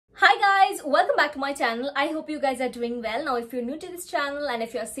welcome back to my channel. I hope you guys are doing well. Now if you're new to this channel and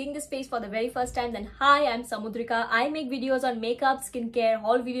if you're seeing this page for the very first time, then hi, I'm Samudrika. I make videos on makeup, skincare,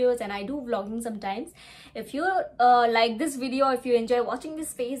 haul videos, and I do vlogging sometimes. If you like this video, if you enjoy watching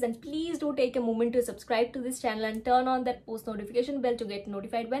this page, then please do take a moment to subscribe to this channel and turn on that post notification bell to get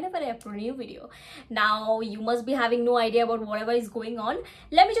notified whenever I upload a new video. Now you must be having no idea about whatever is going on.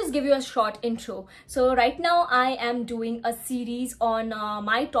 Let me just give you a short intro. So right now I am doing a series on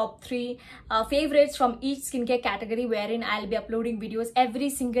my top 3 favorites from each skincare category, wherein I'll be uploading videos every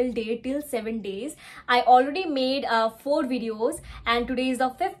single day till 7 days. I already made 4 videos and today is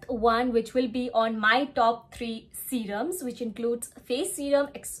the 5th one, which will be on my top 3 serums, which includes face serum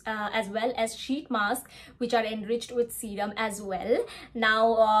as well as sheet mask, which are enriched with serum as well.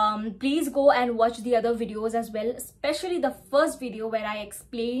 Now please go and watch the other videos as well, especially the first video where I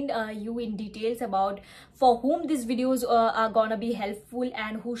explained you in details about for whom these videos are gonna be helpful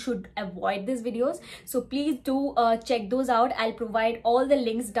and who should avoid these videos. So please do check those out. I'll provide all the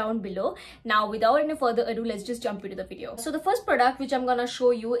links down below. Now without any further ado, let's just jump into the video. So the first product which I'm gonna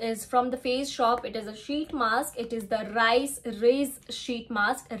show you is from the Face shop. It is a sheet mask. It is the rice sheet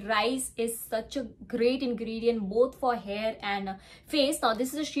mask. Rice is such a great ingredient both for hair and face. Now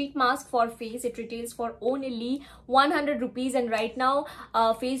this is a sheet mask for face. It retails for only 100 rupees, and right now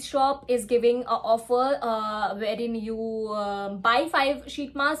Face shop is giving an offer wherein you buy 5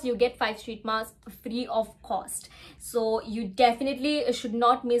 sheet masks, you get 5 sheet masks free of cost. So you definitely should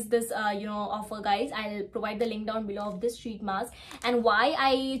not miss this offer, guys. I'll provide the link down below of this sheet mask. And why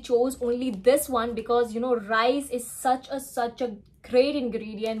I chose only this one, because rice is such a great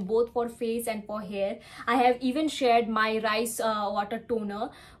ingredient both for face and for hair. I have even shared my rice water toner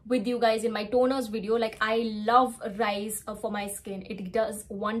with you guys in my toners video. Like, I love rice for my skin. It does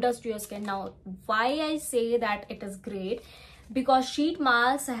wonders to your skin. Now why I say that it is great, because sheet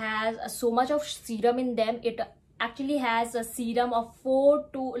mask has so much of serum in them. It actually has a serum of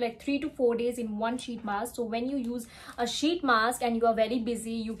 3 to 4 days in one sheet mask. So when you use a sheet mask and you are very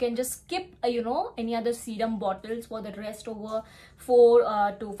busy, you can just skip any other serum bottles for the rest over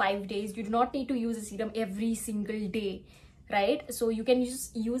 4 to 5 days. You do not need to use a serum every single day, right? So you can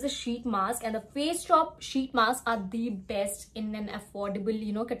use a sheet mask, and the Face shop sheet masks are the best in an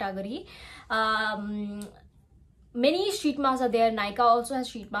affordable category. Many sheet masks are there. Nykaa also has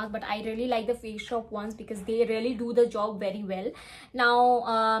sheet masks, but I really like the Face shop ones because they really do the job very well.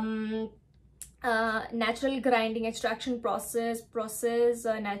 Now natural grinding extraction process,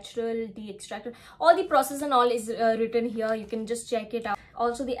 natural de-extraction, all the process and all is written here. You can just check it out.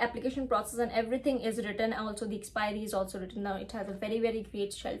 Also the application process and everything is written. Also the expiry is also written. Now it has a very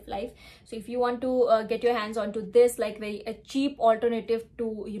great shelf life. So if you want to get your hands onto this, like a cheap alternative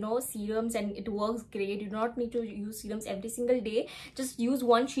to serums, and it works great. You do not need to use serums every single day. Just use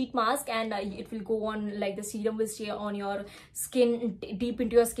one sheet mask and it will go on, like the serum will stay on your skin, deep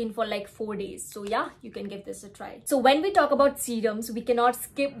into your skin for like 4 days. So yeah, you can give this a try. So when we talk about serums, we cannot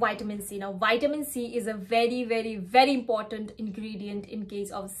skip vitamin C. Now vitamin C is a very important ingredient in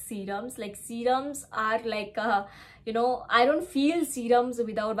case of serums. Like, serums are like I don't feel serums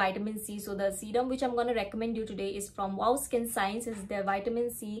without vitamin C. So the serum which I'm going to recommend you today is from Wow Skin Science. Is their vitamin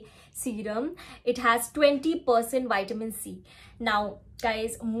C serum. It has 20% vitamin C. Now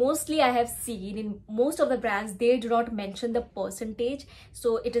guys, mostly I have seen in most of the brands, they do not mention the percentage.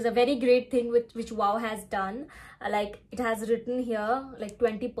 So it is a very great thing which Wow has done. Like, it has written here like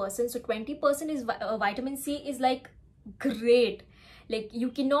 20%. So 20% is vitamin C is like great. Like, you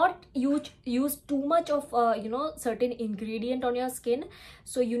cannot use too much of certain ingredient on your skin.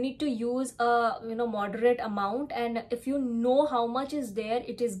 So you need to use a moderate amount, and if you know how much is there,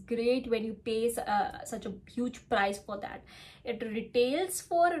 it is great when you pay such a huge price for that. It retails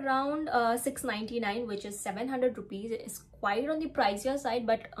for around 699, which is 700 rupees. It is quite on the pricier side,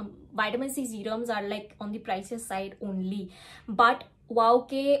 but vitamin C serums are like on the pricier side only. But wow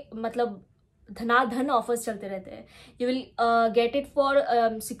के मतलब धनाधन offers चलते रहते हैं. You will get it for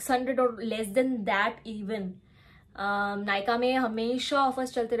 600 or less than that even. Nykaa में हमेशा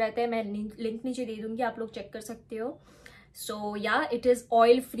offers चलते रहते हैं. मैं लिंक नीचे दे दूंगी, आप लोग चेक कर सकते हो. So yeah, it is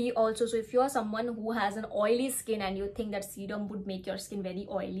oil free also. So if you are someone who has an oily skin and you think that serum would make your skin very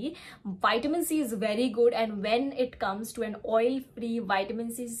oily, vitamin C is very good. And when it comes to an oil free vitamin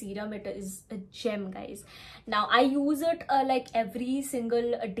C serum, it is a gem, guys. Now I use it like every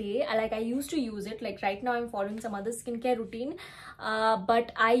single day. Like, I used to use it, like right now I'm following some other skincare routine,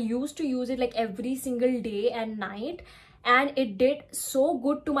 but I used to use it like every single day and night, and it did so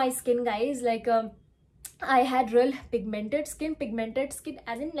good to my skin, guys. Like I had real pigmented skin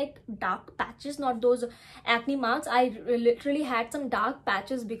as in like dark patches, not those acne marks. I literally had some dark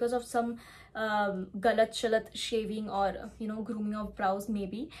patches because of some galat shalat shaving or grooming of brows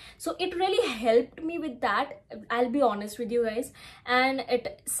maybe. So it really helped me with that, I'll be honest with you guys. And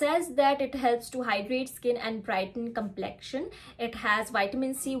it says that it helps to hydrate skin and brighten complexion. It has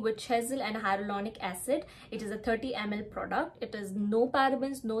vitamin C, witch hazel and hyaluronic acid. It is a 30 ml product. It is no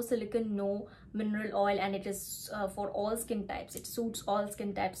parabens, no silicone, no mineral oil, and it is for all skin types. It suits all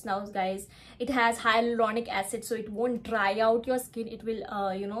skin types. Now guys, it has hyaluronic acid, so it won't dry out your skin. It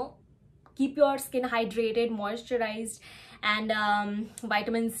will keep your skin hydrated, moisturized, and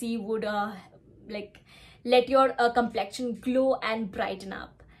vitamin C would like let your complexion glow and brighten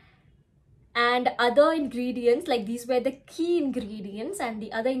up. And other ingredients, like these were the key ingredients, and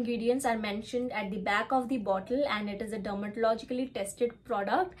the other ingredients are mentioned at the back of the bottle, and it is a dermatologically tested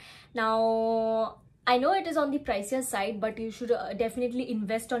product. Now I know it is on the pricier side, but you should definitely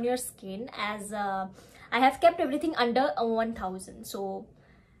invest on your skin, as I have kept everything under 1000, so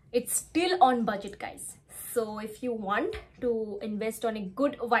it's still on budget guys. So if you want to invest on a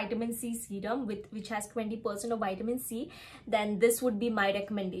good vitamin C serum which has 20% of vitamin C, then this would be my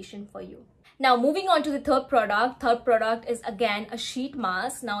recommendation for you. Now moving on to the third product. Third product is again a sheet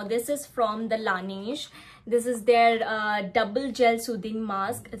mask. Now this is from the Laneige. This is their double gel soothing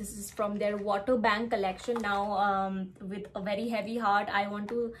mask. This is from their water bank collection. Now with a very heavy heart, I want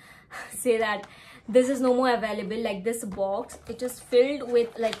to say that this is no more available. Like this box, it is filled with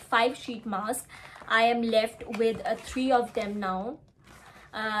like 5 sheet masks. I am left with 3 of them now.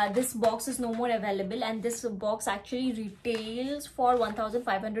 This box is no more available, and this box actually retails for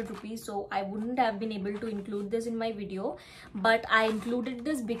 1500 rupees, so I wouldn't have been able to include this in my video, but I included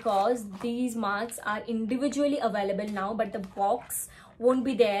this because these masks are individually available now, but the box won't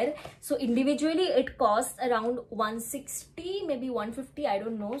be there. So individually it costs around 160, maybe 150, I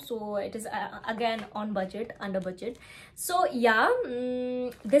don't know. So it is again on budget, under budget. So yeah,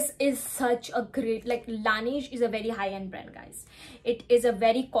 this is such a great, like Laneige is a very high-end brand guys. It is a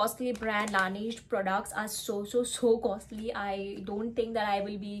very costly brand. Laneige products are so costly. I don't think that I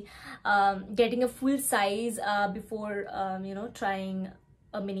will be getting a full size before trying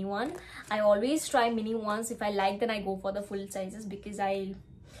a mini one. I always try mini ones. If I like, then I go for the full sizes, because I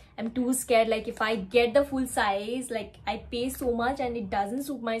am too scared. Like if I get the full size, like I pay so much and it doesn't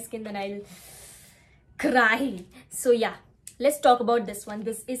suit my skin, then I'll cry. So yeah, let's talk about this one.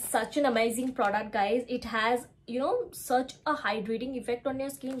 This is such an amazing product guys. It has such a hydrating effect on your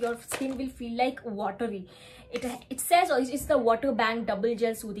skin. Your skin will feel like watery. It says it's the water bank double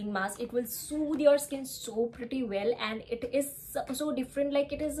gel soothing mask. It will soothe your skin so pretty well, and it is so different.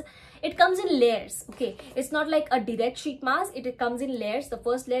 Like it comes in layers. Okay, it's not like a direct sheet mask. It comes in layers. The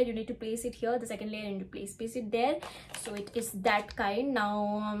first layer you need to place it here, the second layer you need to place it there. So it is that kind.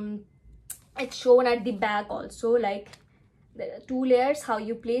 Now it's shown at the back also, like there are 2 layers, how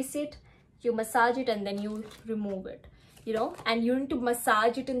you place it, you massage it, and then you remove it, and you need to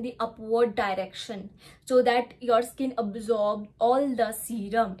massage it in the upward direction so that your skin absorbs all the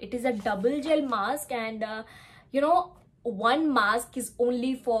serum. It is a double gel mask, and one mask is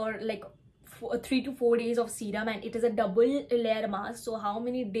only for like 3 to 4 days of serum, and it is a double layer mask. So how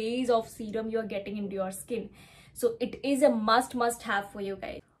many days of serum you are getting into your skin? So it is a must have for you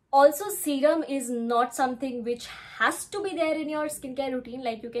guys. Also, serum is not something which has to be there in your skincare routine.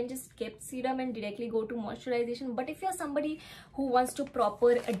 Like you can just skip serum and directly go to moisturization. But if you're somebody who wants to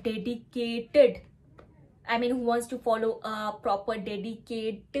who wants to follow a proper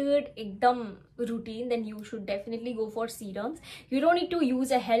dedicated ekdam routine, then you should definitely go for serums. You don't need to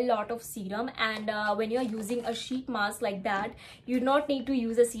use a hell lot of serum, and when you're using a sheet mask like that, you do not need to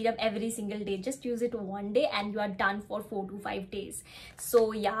use a serum every single day. Just use it one day and you are done for 4 to 5 days.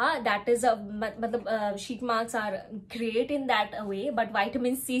 So yeah, that is sheet masks are great in that way, but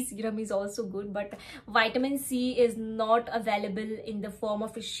vitamin C serum is also good, but vitamin C is not available in the form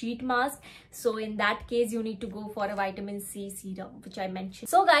of a sheet mask. So in that case, you need to go for a vitamin C serum, which I mentioned.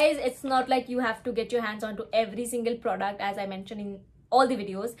 So guys, it's not like you have to get your hands onto every single product, as I mentioned in all the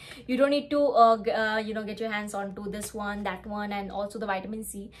videos. You don't need to get your hands onto this one, that one, and also the vitamin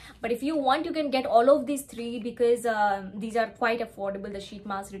C. But if you want, you can get all of these 3, because these are quite affordable. The sheet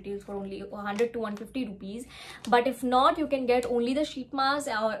mask retails for only 100 to 150 rupees. But if not, you can get only the sheet mask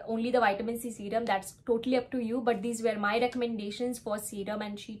or only the vitamin C serum. That's totally up to you, but these were my recommendations for serum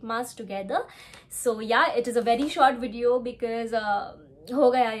and sheet mask together. So yeah, it is a very short video because हो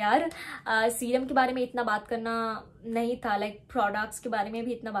गया यार. Serum के बारे में इतना बात करना नहीं था, लाइक प्रोडक्ट्स के बारे में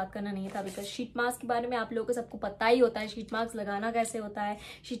भी इतना बात करना नहीं था, बिकॉज शीट मास्क के बारे में आप लोगों को सबको पता ही होता है, शीट मास्क लगाना कैसे होता है,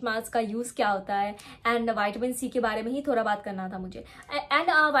 शीट मास्क का यूज़ क्या होता है, एंड विटामिन सी के बारे में ही थोड़ा बात करना था मुझे. And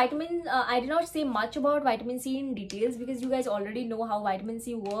vitamin, I did not से much about vitamin C in details because you guys already know how vitamin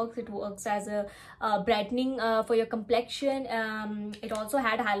C works. It works as a brightening for your complexion. It also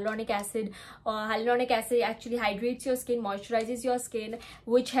had hyaluronic acid. Hyaluronic acid actually hydrates your skin, moisturizes your skin,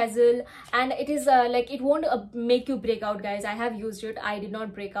 witch hazel, and it is like it won't make you break out, guys. I have used it. I did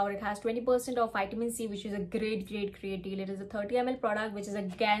not break out. It has 20% of vitamin C, which is a great deal. It is a 30 ml product, which is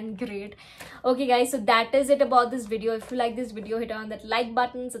again great. Okay, guys, so that is it about this video. If you like this video, hit on that like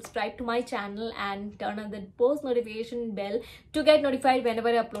button, subscribe to my channel, and turn on the post notification bell to get notified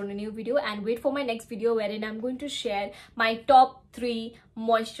whenever I upload a new video, and wait for my next video wherein I'm going to share my top 3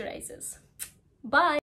 moisturizers. Bye.